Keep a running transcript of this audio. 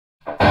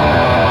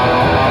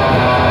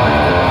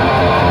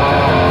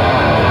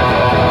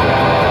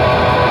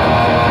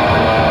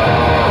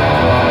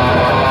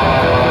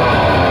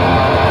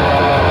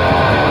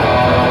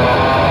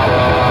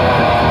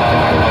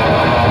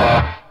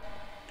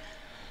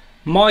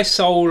My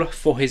Soul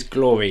for His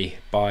Glory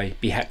by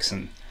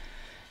Behexen.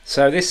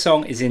 So this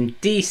song is in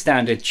D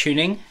standard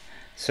tuning,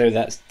 so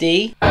that's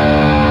D,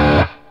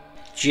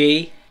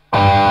 G,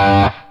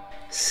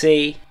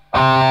 C,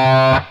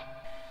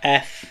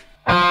 F,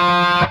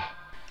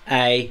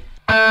 A,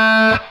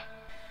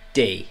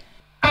 D.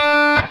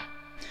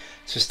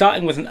 So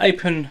starting with an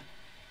open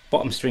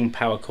bottom string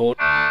power chord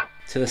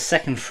to the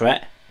 2nd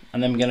fret,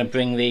 and then we're going to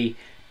bring the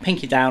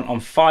pinky down on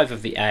 5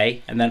 of the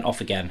A and then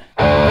off again.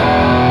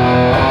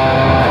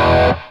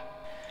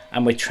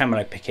 And we're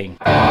tremolo picking.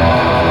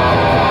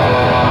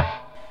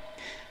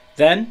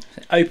 Then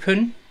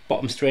open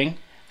bottom string,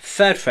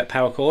 3rd fret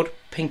power chord,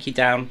 pinky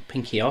down,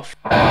 pinky off.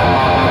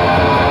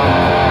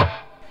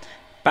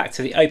 Back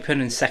to the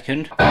open and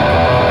 2nd.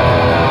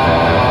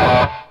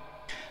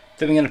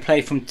 Then we're going to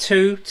play from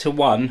 2 to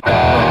 1.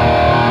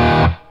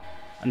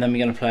 And then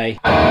we're going to play.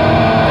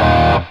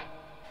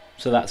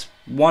 So that's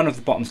 1 of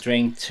the bottom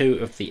string, 2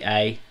 of the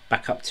A,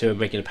 back up to a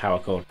regular power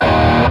chord.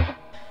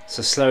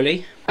 So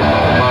slowly.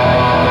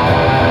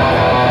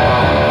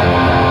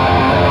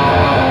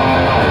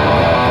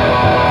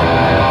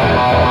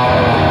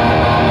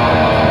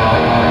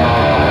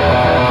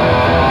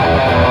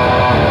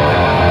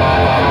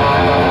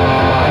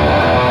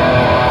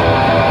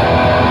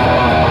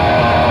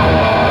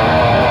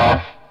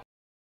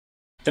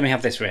 Then we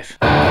have this riff.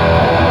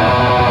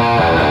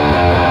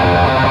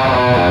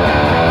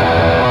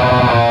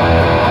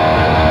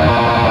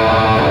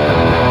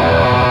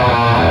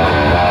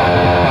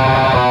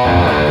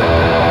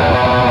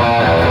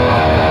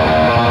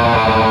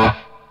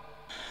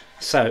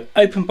 So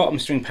open bottom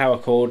string power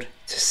chord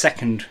to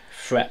 2nd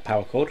fret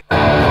power chord.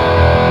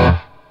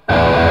 Then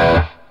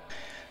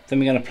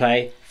we're going to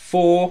play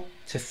 4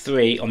 to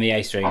 3 on the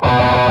A string.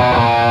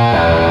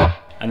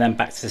 And then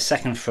back to the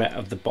 2nd fret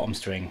of the bottom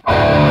string.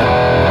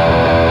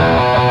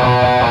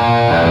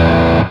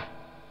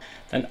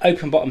 Then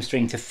open bottom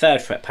string to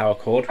 3rd fret power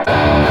chord.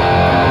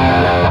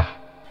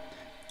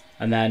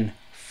 And then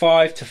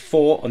 5 to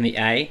 4 on the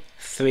A,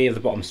 3 of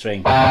the bottom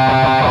string.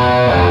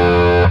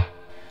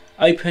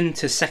 Open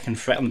to 2nd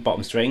fret on the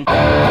bottom string.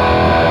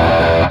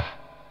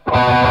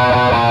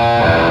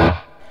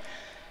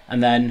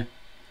 And then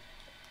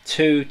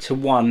 2 to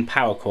 1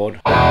 power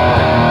chord.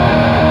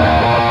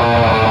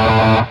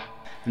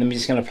 And then we're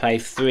just going to play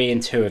 3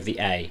 and 2 of the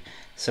A.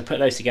 So put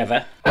those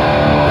together.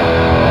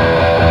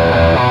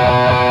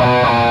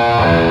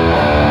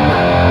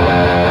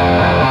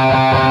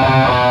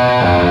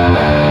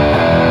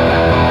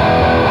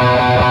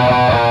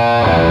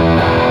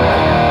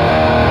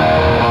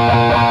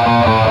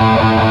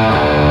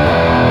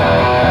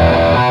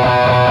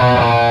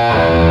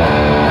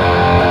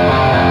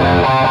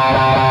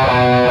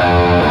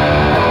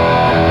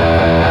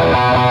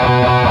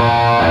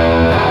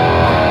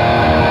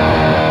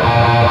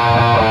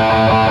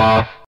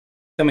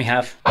 Then we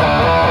have.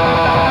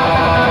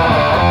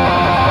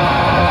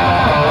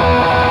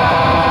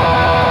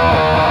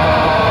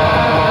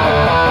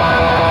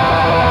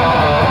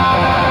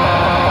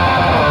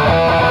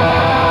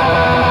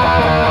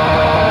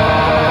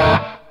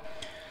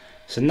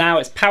 So now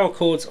it's power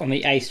chords on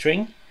the A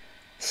string,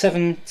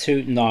 7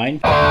 to 9.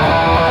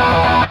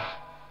 Then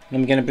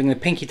we're going to bring the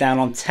pinky down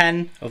on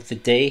 10 of the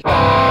D,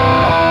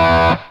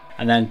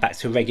 and then back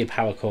to a regular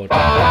power chord.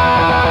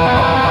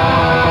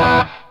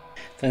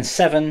 Then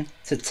 7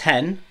 to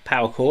 10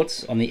 power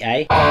chords on the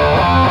A.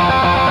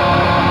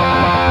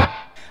 And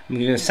we're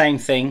going to do the same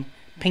thing,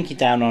 pinky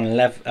down on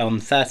 11,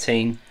 on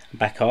 13, and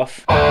back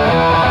off.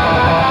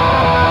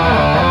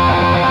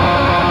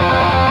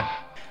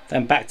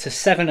 Then back to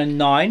 7 and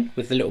 9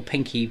 with the little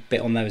pinky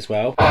bit on there as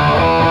well.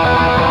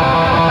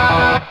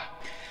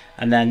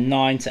 And then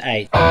 9 to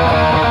 8.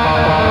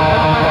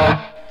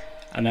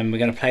 And then we're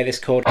going to play this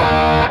chord.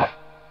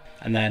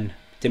 And then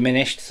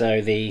diminished,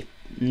 so the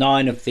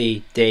 9 of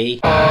the D,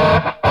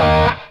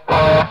 back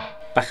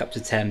up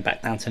to 10,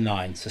 back down to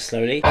 9, so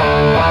slowly.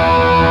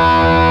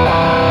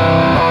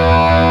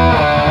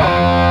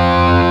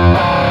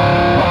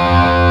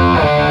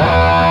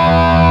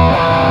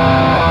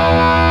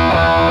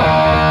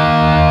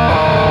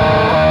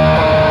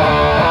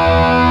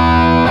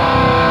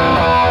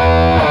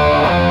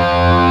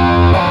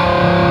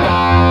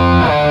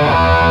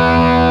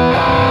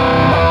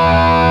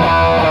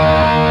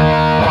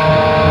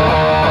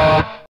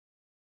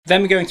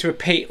 Then we're going to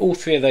repeat all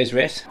 3 of those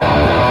riffs.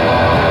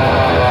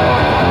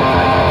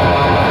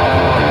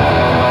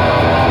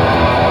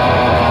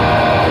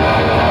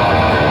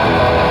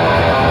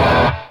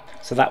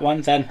 So that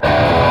one, then.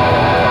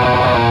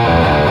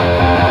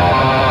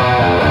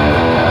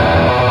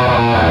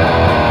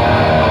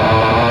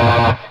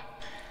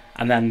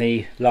 And then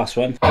the last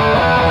one.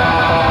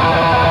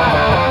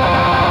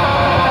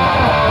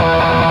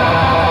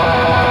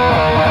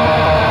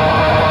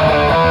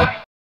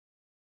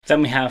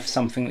 Then we have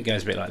something that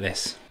goes a bit like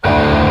this.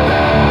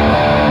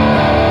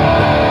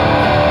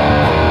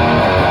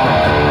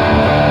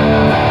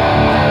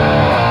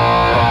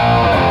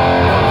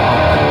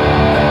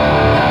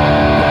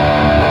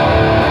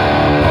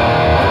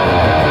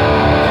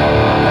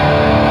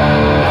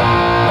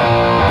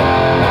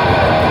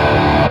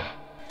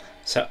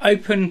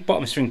 open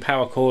bottom string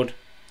power chord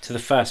to the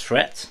first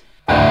fret,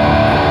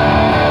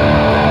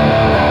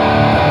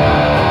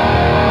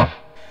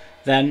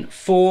 then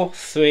 4,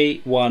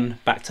 3, 1,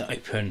 back to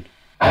open.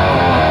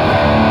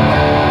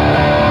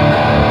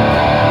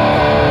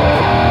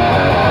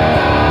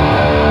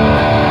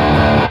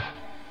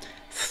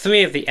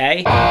 3 of the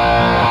A,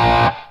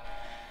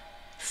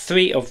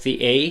 3 of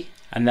the E,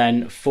 and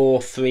then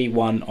 4, 3,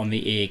 1 on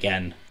the E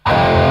again.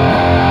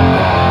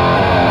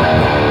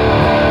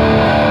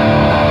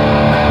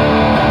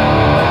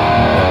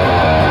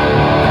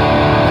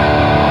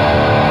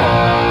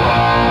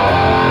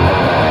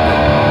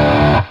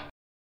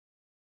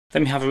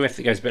 Then we have a riff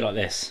that goes a bit like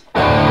this.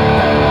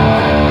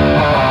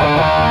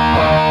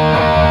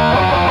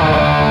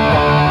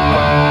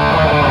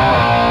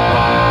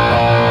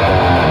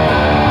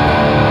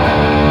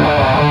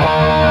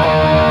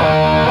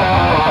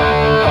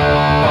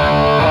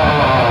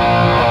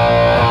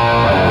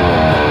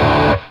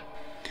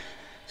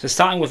 So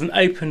starting with an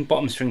open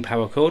bottom string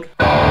power chord,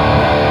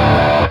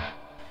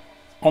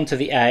 onto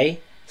the A,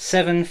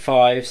 7,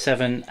 5,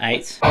 7,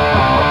 8,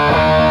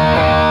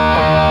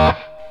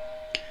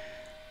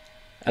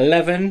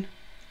 11,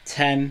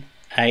 10,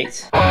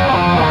 8,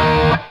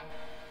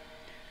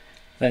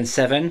 then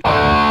 7,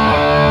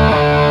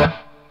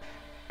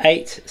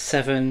 8,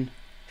 7,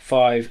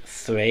 5,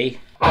 3,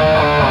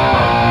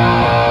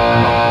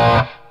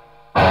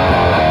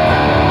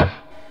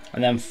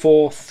 and then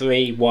 4,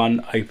 3,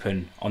 1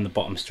 open on the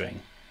bottom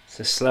string.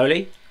 So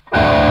slowly.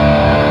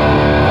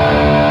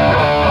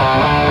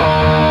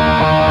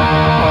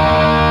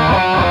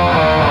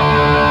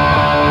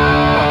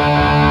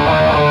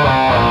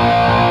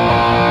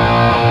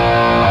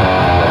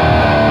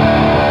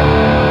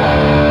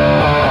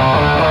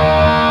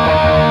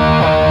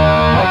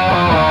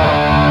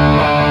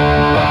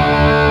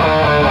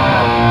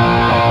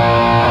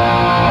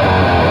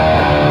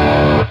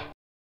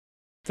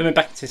 Then we're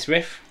back into this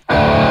riff.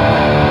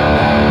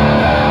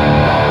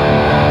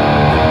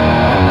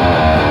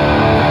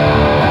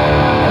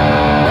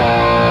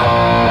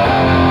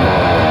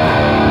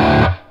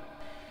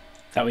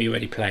 That we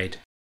already played.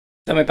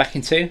 Then we're back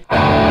into.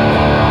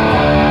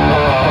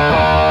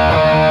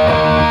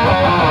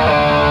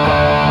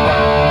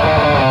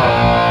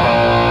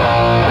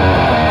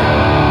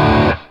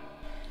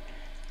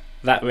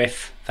 That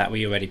riff that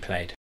we already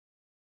played.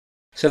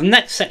 So the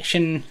next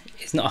section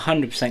is not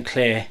 100%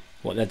 clear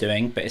what they're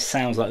doing, but it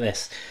sounds like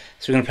this.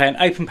 So we're going to play an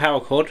open power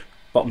chord,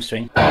 bottom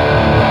string,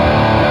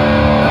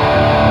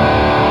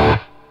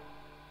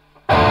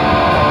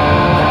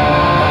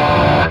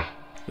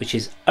 which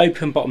is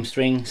open bottom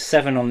string,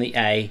 7 on the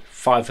A,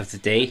 5 of the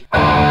D.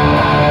 Then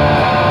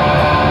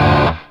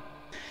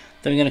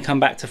we're going to come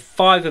back to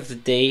 5 of the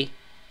D,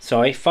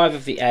 5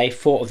 of the A,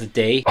 4 of the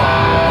D,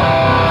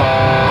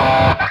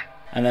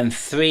 and then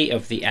 3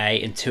 of the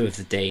A and 2 of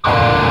the D.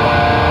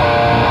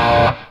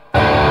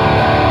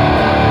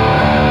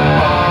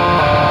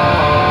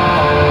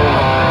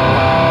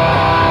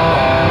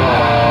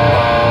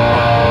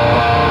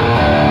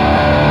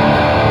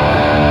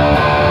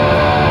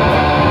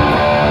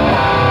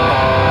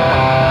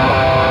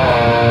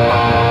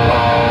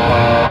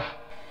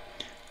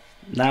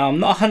 Now I'm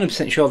not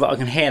 100% sure that I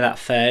can hear that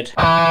third,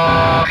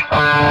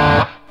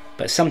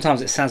 but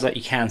sometimes it sounds like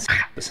you can,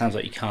 but it sounds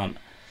like you can't.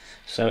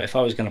 So if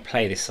I was going to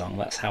play this song,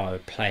 that's how I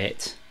would play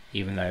it,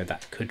 even though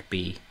that could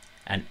be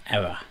an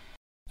error.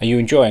 Are you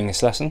enjoying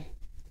this lesson?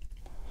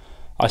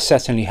 I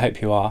certainly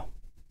hope you are.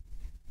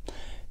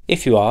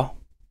 If you are,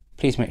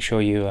 please make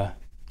sure you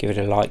give it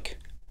a like,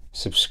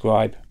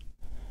 subscribe,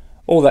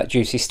 all that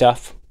juicy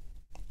stuff.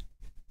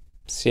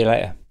 See you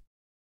later.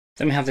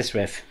 Then we have this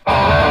riff.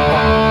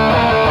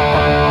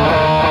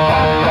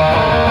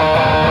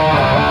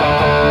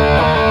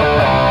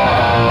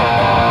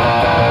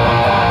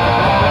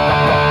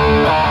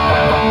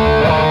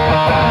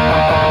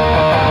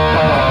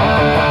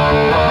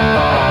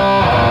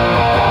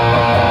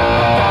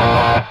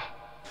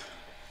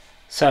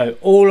 So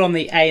all on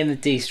the A and the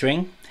D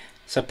string.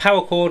 So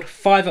power chord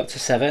 5 up to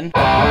 7,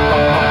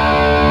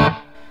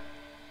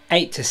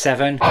 8 to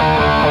 7.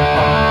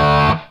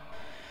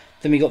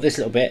 Then we got this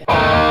little bit.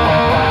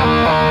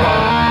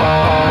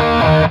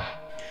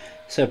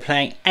 So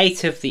playing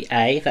 8 of the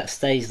A, that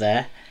stays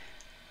there.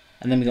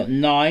 And then we got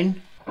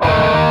 9,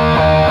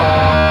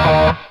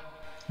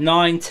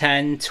 9,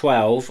 10,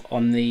 12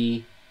 on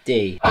the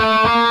D.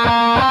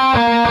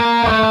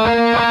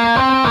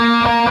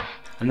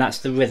 And that's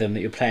the rhythm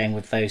that you're playing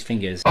with those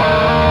fingers.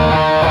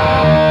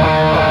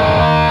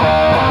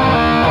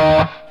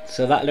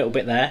 So that little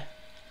bit there.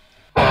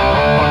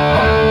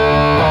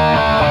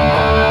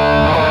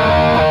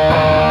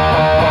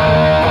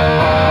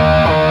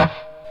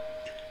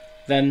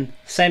 Then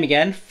same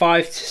again,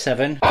 5 to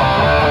 7,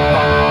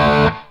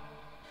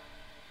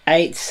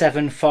 8,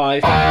 7,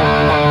 5,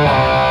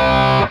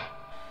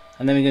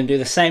 and then we're going to do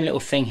the same little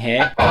thing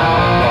here.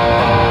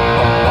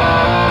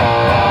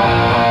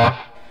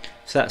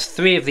 So that's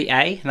 3 of the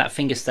A, and that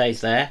finger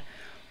stays there,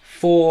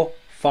 4,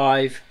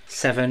 5,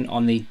 7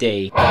 on the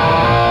D.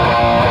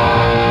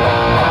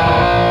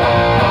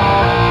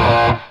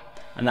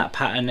 And that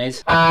pattern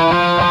is.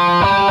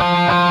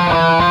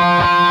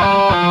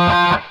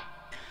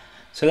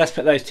 So let's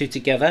put those two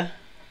together.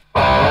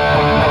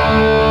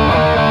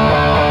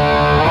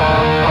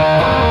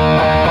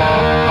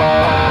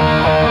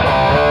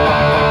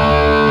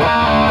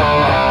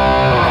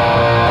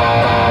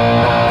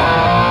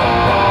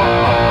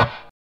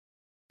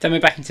 Then we're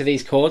back into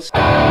these chords.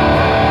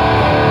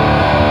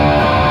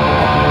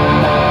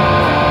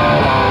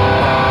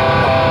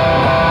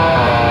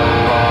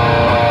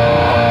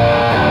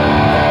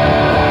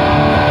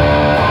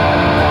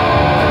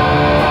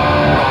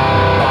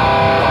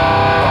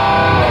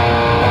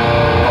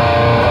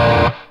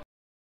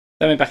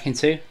 Then we're back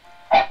into.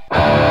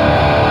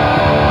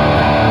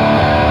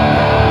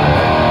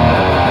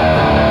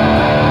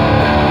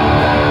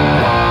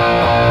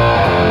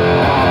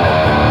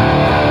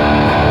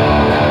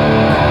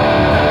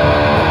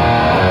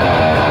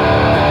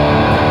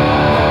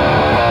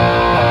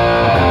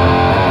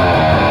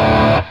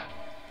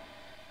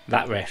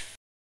 That riff.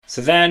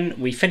 So then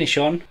we finish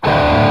on.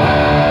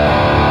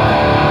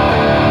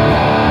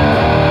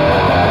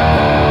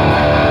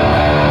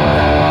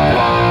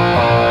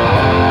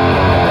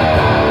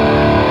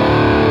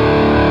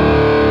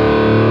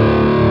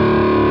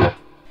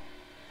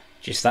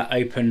 Just that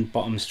open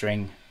bottom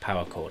string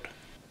power chord.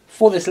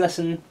 For this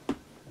lesson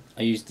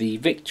I used the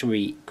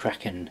Victory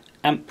Kraken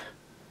amp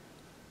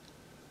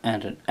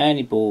and an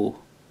Ernie Ball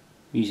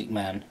Music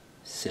Man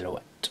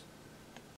Silhouette.